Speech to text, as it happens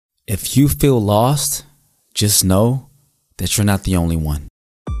If you feel lost, just know that you're not the only one.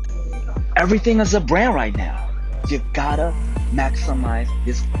 Everything is a brand right now. You gotta maximize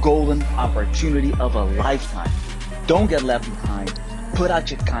this golden opportunity of a lifetime. Don't get left behind. Put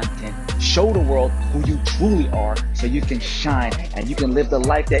out your content. Show the world who you truly are so you can shine and you can live the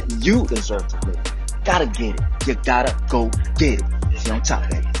life that you deserve to live. Gotta get it. You gotta go get it. See you on top,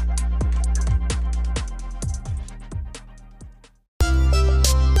 baby.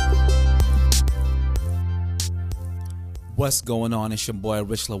 What's going on? It's your boy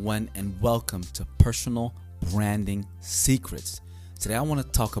Rich Lewin, and welcome to Personal Branding Secrets. Today I want to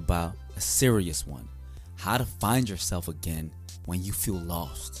talk about a serious one: how to find yourself again when you feel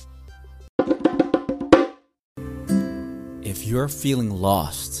lost. If you're feeling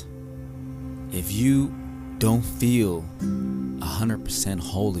lost, if you don't feel 100%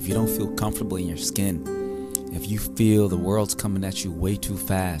 whole, if you don't feel comfortable in your skin, if you feel the world's coming at you way too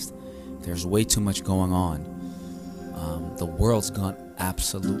fast, there's way too much going on, the world's gone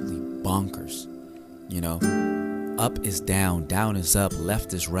absolutely bonkers. You know, up is down, down is up,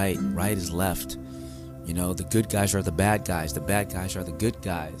 left is right, right is left. You know, the good guys are the bad guys are the good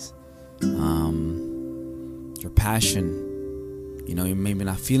guys. Your passion, you know, you're maybe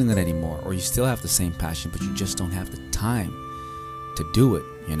not feeling it anymore, or you still have the same passion, but you just don't have the time to do it,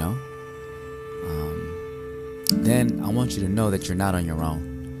 you know. Then I want you to know that you're not on your own.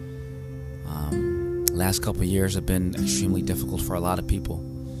 Last couple of years have been extremely difficult for a lot of people,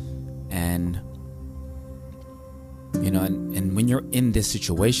 and you know, and when you're in this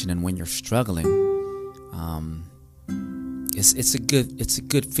situation and when you're struggling, it's a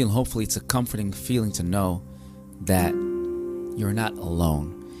good feeling. Hopefully, it's a comforting feeling to know that you're not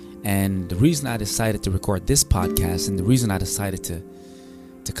alone. And the reason I decided to record this podcast, and the reason I decided to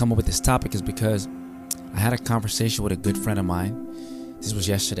come up with this topic, is because I had a conversation with a good friend of mine. This was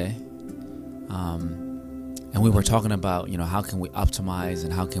yesterday. And we were talking about, you know, how can we optimize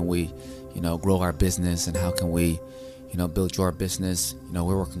and how can we, you know, grow our business, and how can we, you know, build your business. You know,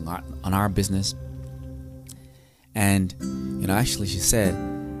 we're working on our business. And, you know, actually she said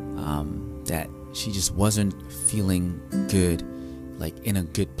that she just wasn't feeling good, like in a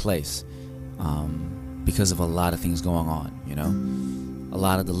good place, because of a lot of things going on, you know, a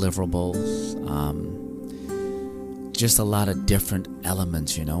lot of deliverables, just a lot of different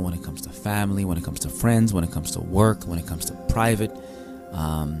elements, you know, when it comes to family, when it comes to friends, when it comes to work, when it comes to private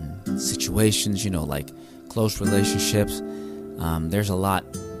situations, you know, like close relationships. There's a lot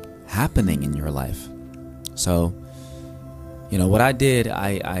happening in your life. So, you know, what I did,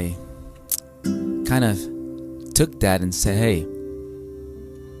 I kind of took that and said, hey,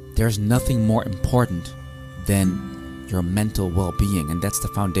 there's nothing more important than your mental well-being, and that's the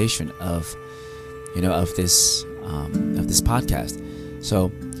foundation of, you know, of this podcast.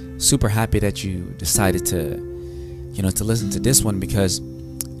 So super happy that you decided to, you know, to listen to this one, because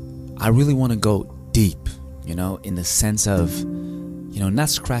I really want to go deep, you know, in the sense of, you know, not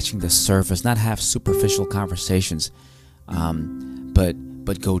scratching the surface, not have superficial conversations, but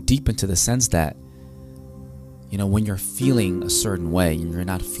go deep into the sense that, you know, when you're feeling a certain way and you're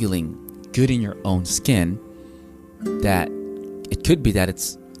not feeling good in your own skin, that it could be that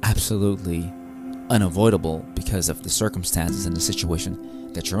it's absolutely unavoidable because of the circumstances and the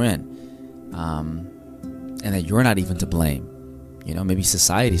situation that you're in, and that you're not even to blame. You know, maybe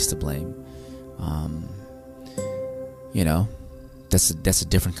society's to blame. You know, that's a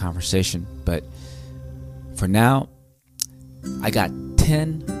different conversation. But for now, I got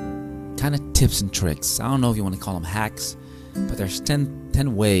 10 kind of tips and tricks. I don't know if you want to call them hacks, but there's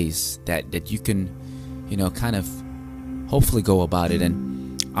 10 ways that you can, you know, kind of hopefully go about it. And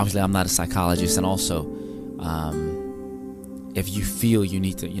obviously, I'm not a psychologist, and also, if you feel you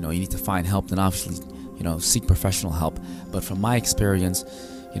need to find help, then obviously, you know, seek professional help. But from my experience,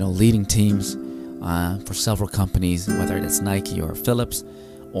 you know, leading teams for several companies, whether it's Nike or Philips,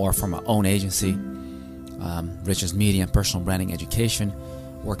 or from my own agency, Rich's Media and Personal Branding Education,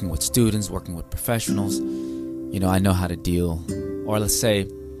 working with students, working with professionals, you know, I know how to deal, or let's say,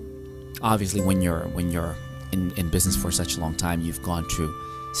 obviously, when you're in business for such a long time, you've gone through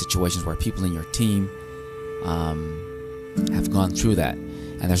situations where people in your team have gone through that.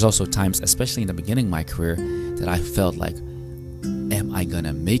 And there's also times, especially in the beginning of my career, that I felt like, am I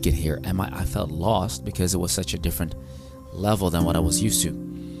gonna make it here? I felt lost because it was such a different level than what I was used to.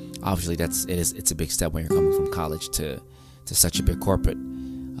 Obviously, it's a big step when you're coming from college to such a big corporate.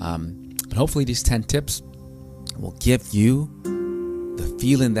 But hopefully these 10 tips will give you the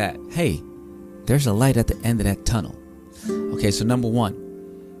feeling that, hey, there's a light at the end of that tunnel. Okay, so number one,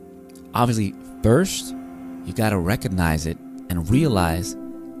 obviously, first, you got to recognize it and realize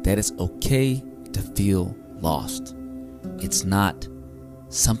that it's okay to feel lost. It's not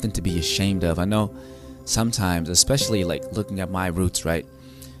something to be ashamed of. I know sometimes, especially like looking at my roots, right?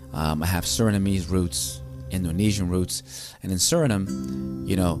 I have Surinamese roots, Indonesian roots, and in Suriname,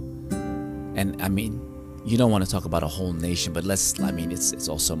 you know, and I mean, you don't want to talk about a whole nation, but it's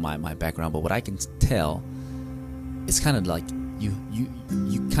also my background. But what I can tell, it's kind of like you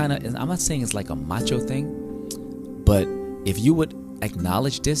kind of, I'm not saying it's like a macho thing, but if you would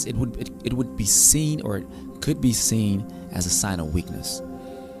acknowledge this, it would be seen, or it could be seen as a sign of weakness.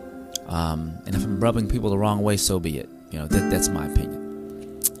 And if I'm rubbing people the wrong way, so be it. You know, that's my opinion.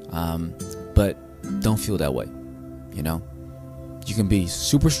 But don't feel that way. You know, you can be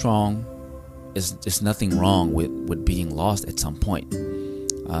super strong. There's nothing wrong with being lost at some point.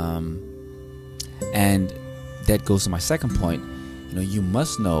 And that goes to my second point. You know, you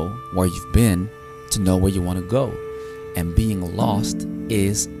must know where you've been to know where you want to go. And being lost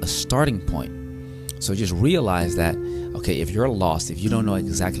is a starting point. So just realize that, okay, if you're lost, if you don't know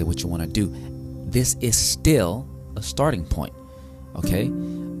exactly what you want to do, this is still a starting point. Okay?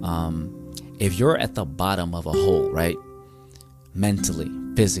 If you're at the bottom of a hole, right? Mentally,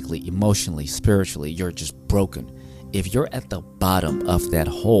 physically, emotionally, spiritually, you're just broken. If you're at the bottom of that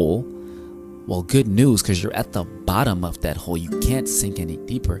hole, well, good news, because you're at the bottom of that hole. You can't sink any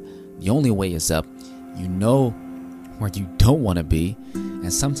deeper. The only way is up. You know where you don't want to be,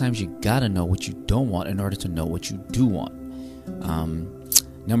 and sometimes you gotta know what you don't want in order to know what you do want.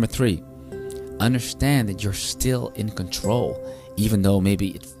 Number 3, understand that you're still in control, even though maybe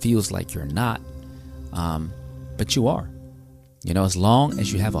it feels like you're not, but you are. You know, as long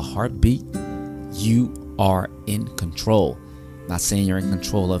as you have a heartbeat, you are in control. Not saying you're in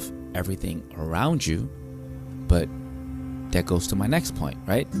control of everything around you, but that goes to my next point,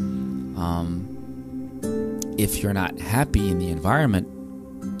 right? If you're not happy in the environment,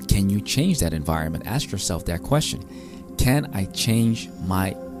 can you change that environment? Ask yourself that question. Can I change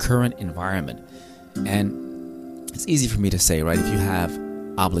my current environment? And it's easy for me to say, right? If you have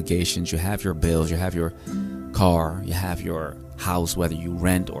obligations, you have your bills, you have your car, you have your house, whether you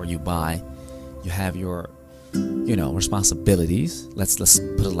rent or you buy, you have your, you know, responsibilities. Let's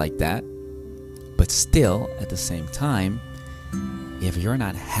put it like that. But still, at the same time, if you're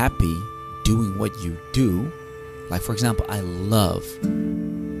not happy doing what you do, like for example, I love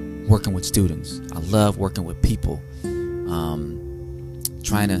working with students. I love working with people,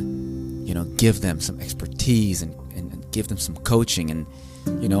 trying to, you know, give them some expertise and give them some coaching, and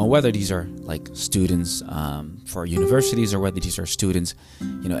you know, whether these are like students for universities or whether these are students,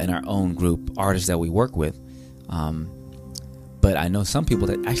 you know, in our own group, artists that we work with. But I know some people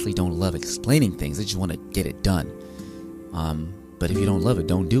that actually don't love explaining things. They just want to get it done. But if you don't love it,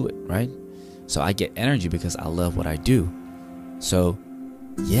 don't do it, right? So I get energy because I love what I do. So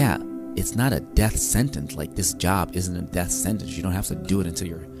yeah, it's not a death sentence. Like, this job isn't a death sentence. You don't have to do it until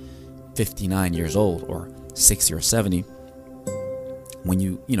you're 59 years old or 60 or 70 when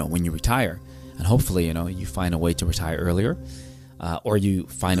you retire. And hopefully, you know, you find a way to retire earlier, or you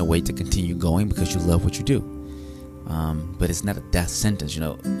find a way to continue going because you love what you do. But it's not a death sentence. You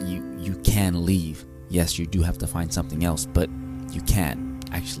know, you can leave. Yes, you do have to find something else, but you can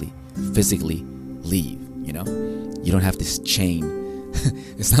actually physically leave. You know, you don't have this chain.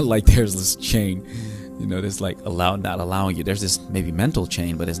 It's not like there's this chain, you know, that's like not allowing you. There's this maybe mental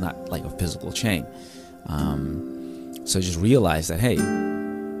chain, but it's not like a physical chain. So just realize that, hey,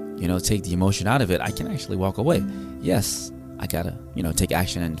 you know, take the emotion out of it. I can actually walk away. Yes, I gotta, you know, take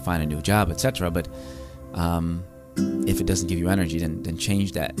action and find a new job, etc. But if it doesn't give you energy, then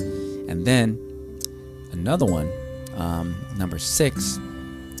change that. And then another one, number 6,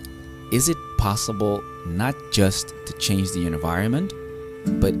 is it possible not just to change the environment,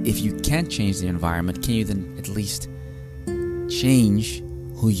 but if you can't change the environment, can you then at least change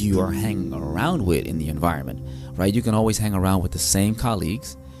who you are hanging around with in the environment, right? You can always hang around with the same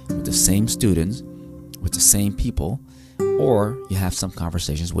colleagues, with the same students, with the same people, or you have some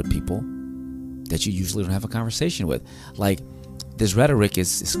conversations with people that you usually don't have a conversation with. Like, this rhetoric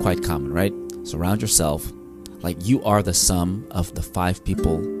is quite common, right? Surround yourself like you are the sum of the 5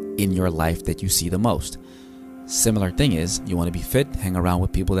 people in your life that you see the most. Similar thing is, you want to be fit, hang around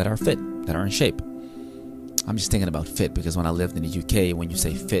with people that are fit, that are in shape. I'm just thinking about fit because when I lived in the UK, when you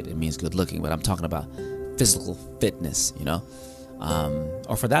say fit, it means good looking, but I'm talking about physical fitness, you know,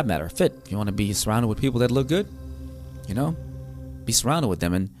 or for that matter, fit. You want to be surrounded with people that look good, you know, be surrounded with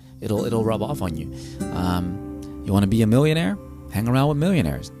them and it'll rub off on you. You want to be a millionaire? Hang around with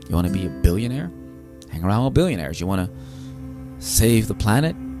millionaires. You want to be a billionaire? Hang around with billionaires. You want to save the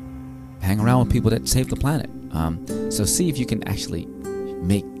planet? Hang around with people that save the planet. So see if you can actually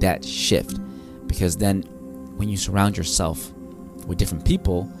make that shift, because then when you surround yourself with different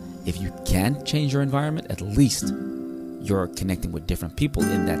people, if you can change your environment, at least you're connecting with different people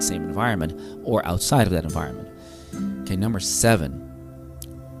in that same environment or outside of that environment. Okay, number 7,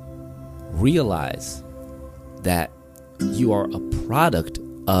 realize that you are a product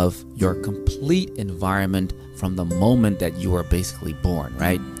of your complete environment from the moment that you are basically born,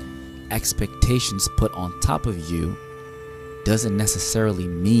 right? Expectations put on top of you doesn't necessarily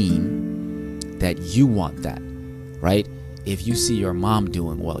mean that you want that, right? If you see your mom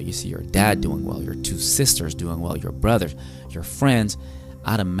doing well, you see your dad doing well, your 2 sisters doing well, your brothers, your friends,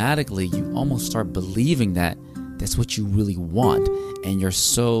 automatically you almost start believing that that's what you really want. And you're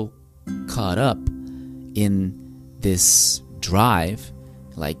so caught up in this drive,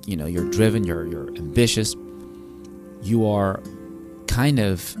 like, you're driven, you're ambitious, you are kind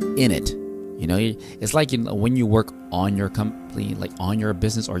of in it. It's like when you work on your company, like on your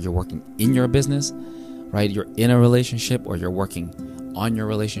business, or you're working in your business, right? You're in a relationship or you're working on your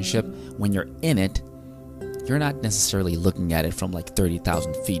relationship. When you're in it, you're not necessarily looking at it from like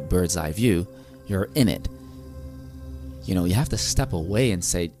 30,000 feet bird's eye view. You're in it. You have to step away and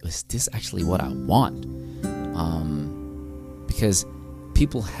say, is this actually what I want? Because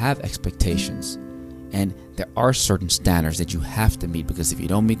people have expectations, and there are certain standards that you have to meet, because if you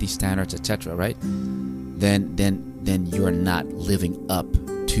don't meet these standards, etc., right, then you're not living up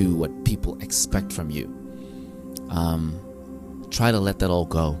to what people expect from you. Try to let that all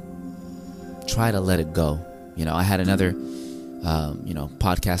go. Try to let it go. I had another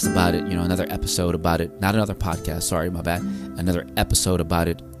podcast about it, another episode about it. Not another podcast, sorry, my bad. Another episode about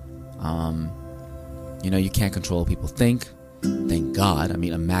it. You can't control what people think. Thank God. I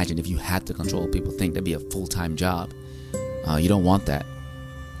mean, imagine if you had to control what people think. That'd be a full-time job. You don't want that.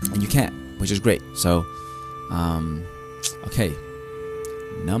 And you can't, which is great. So, okay.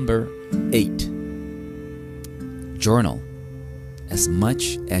 Number 8. Journal as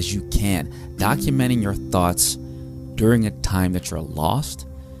much as you can. Documenting your thoughts during a time that you're lost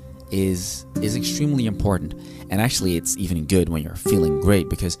is extremely important. And actually, it's even good when you're feeling great,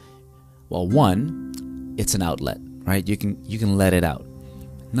 because, well, 1, it's an outlet, right? You can let it out.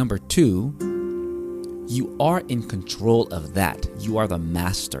 Number 2, you are in control of that. You are the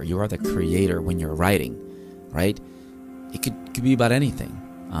master. You are the creator when you're writing, right? It could be about anything.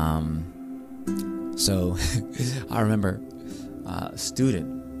 So I remember a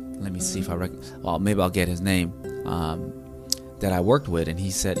student, let me see if maybe I'll get his name, that I worked with, and he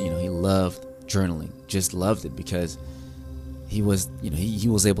said, he loved journaling, just loved it, because he was, he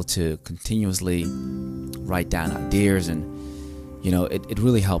was able to continuously write down ideas, and, it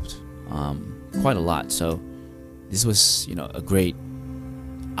really helped quite a lot. So this was, a great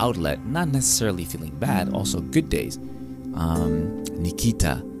outlet, not necessarily feeling bad, also good days.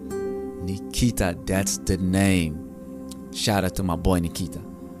 Nikita, that's the name. Shout out to my boy Nikita.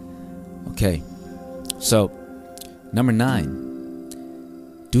 Okay, so number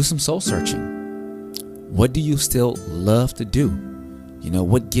 9, do some soul searching. What do you still love to do?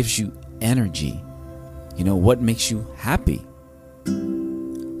 What gives you energy? What makes you happy?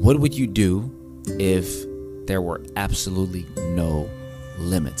 What would you do if there were absolutely no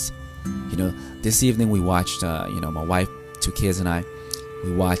limits? This evening we watched, my wife, 2 kids, and I,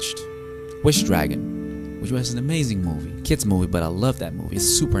 we watched Wish Dragon, which was an amazing movie, kids movie, but I love that movie. It's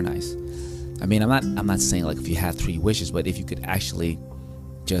super nice. I mean, I'm not saying like if you had 3 wishes, but if you could actually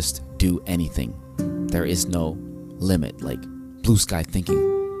just do anything, there is no limit, like blue sky thinking,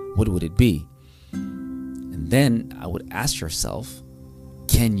 what would it be? And then I would ask yourself,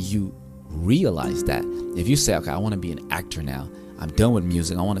 can you realize that? If you say, okay, I want to be an actor now, I'm done with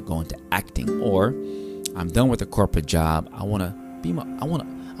music, I want to go into acting, or I'm done with a corporate job, I want to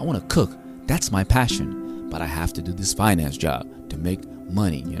cook. That's my passion, but I have to do this finance job to make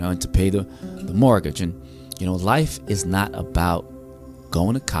money, and to pay the mortgage. And life is not about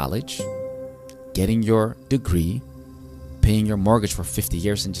going to college, getting your degree, paying your mortgage for 50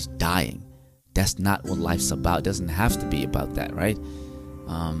 years and just dying. That's not what life's about. It doesn't have to be about that, right?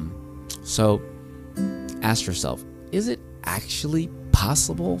 So ask yourself, is it actually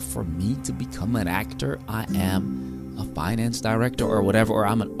possible for me to become an actor? I am a finance director or whatever, or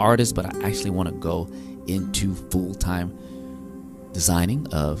I'm an artist, but I actually want to go into full-time designing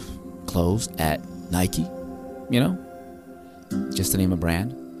of clothes at Nike, just to name a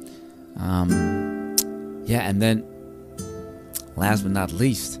brand. And then last but not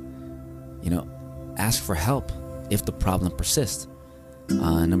least, ask for help if the problem persists.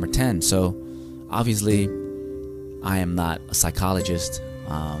 Number 10. So obviously I am not a psychologist,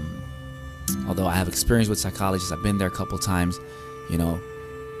 although I have experience with psychologists. I've been there a couple times.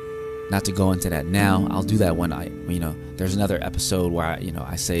 not to go into that now. I'll do that when there's another episode where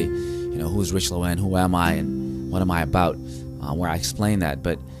I say, who's Rich Lowen, who am I, and what am I about, where I explain that.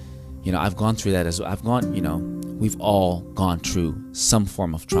 But, I've gone through that we've all gone through some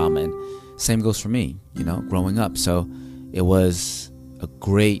form of trauma, and same goes for me, growing up. So it was a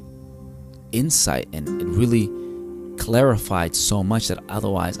great insight, and it really clarified so much that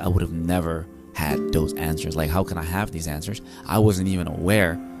otherwise I would have never had those answers. Like, how can I have these answers? I wasn't even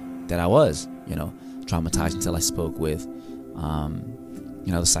aware that I was, traumatized until I spoke with,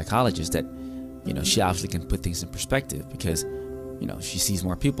 the psychologist that, she obviously can put things in perspective because, she sees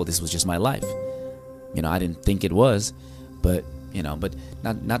more people. This was just my life. I didn't think it was, but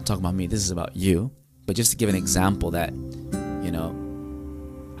not talking about me. This is about you. But just to give an example that,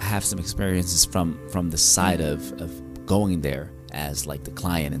 I have some experiences from the side of going there as like the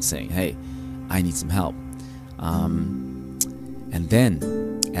client and saying, hey, I need some help. And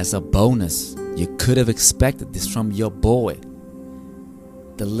then as a bonus, you could have expected this from your boy.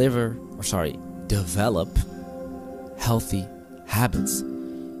 Develop healthy habits.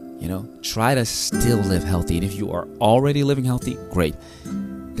 Try to still live healthy. And if you are already living healthy, great.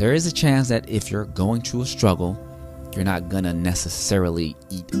 There is a chance that if you're going through a struggle, you're not gonna necessarily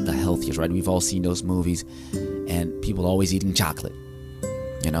eat the healthiest, right? We've all seen those movies and people always eating chocolate.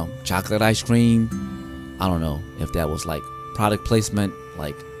 Chocolate ice cream. I don't know if that was like product placement.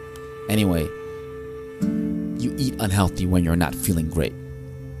 Like, anyway, you eat unhealthy when you're not feeling great.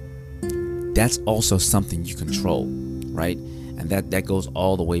 That's also something you control, right? And that goes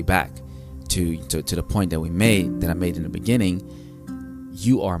all the way back to the point that I made in the beginning.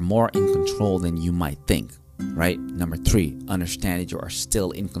 You are more in control than you might think, right? Number 3, understand that you are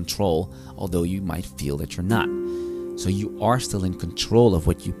still in control, although you might feel that you're not. So you are still in control of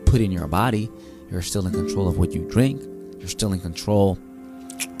what you put in your body. You're still in control of what you drink. You're still in control.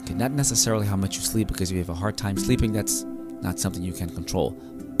 Okay, not necessarily how much you sleep, because if you have a hard time sleeping, that's not something you can control.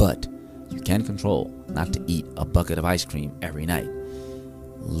 But you can control not to eat a bucket of ice cream every night.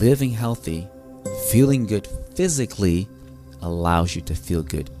 Living healthy, feeling good physically allows you to feel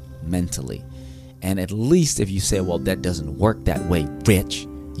good mentally. And at least if you say, well, that doesn't work that way, Rich,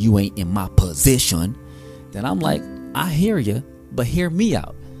 you ain't in my position, then I'm like, I hear you, but hear me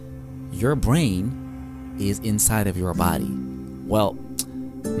out. Your brain is inside of your body. Well,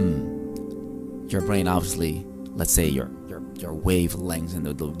 your brain, obviously, let's say your wavelengths and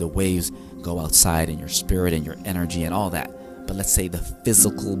the waves go outside, and your spirit and your energy and all that. But let's say the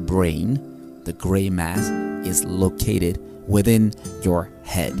physical brain, the gray mass, is located within your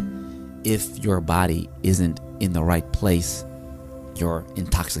head. If your body isn't in the right place, you're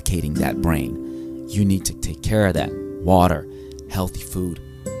intoxicating that brain. You need to take care of that. Water, healthy food,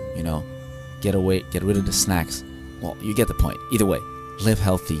 get rid of the snacks. Well, you get the point. Either way, live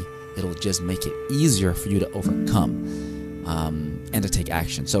healthy. It'll just make it easier for you to overcome and to take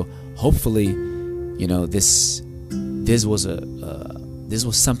action. So hopefully, this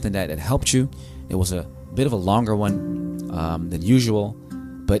was something that helped you. It was a bit of a longer one than usual,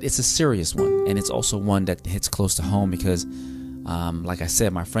 but it's a serious one, and it's also one that hits close to home because, like I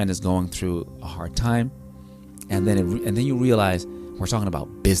said, my friend is going through a hard time, and then you realize we're talking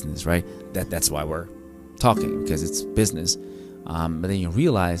about business, right? That's why we're talking, because it's business. But then you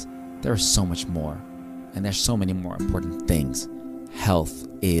realize there's so much more, and there's so many more important things. Health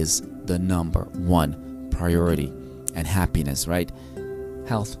is the number 1 priority, and happiness, right?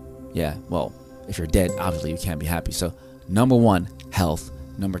 Health, yeah, well, if you're dead, obviously you can't be happy. So number 1, health.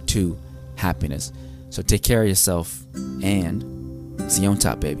 Number 2, happiness. So take care of yourself, and see you on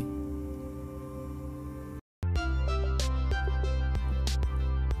top, baby.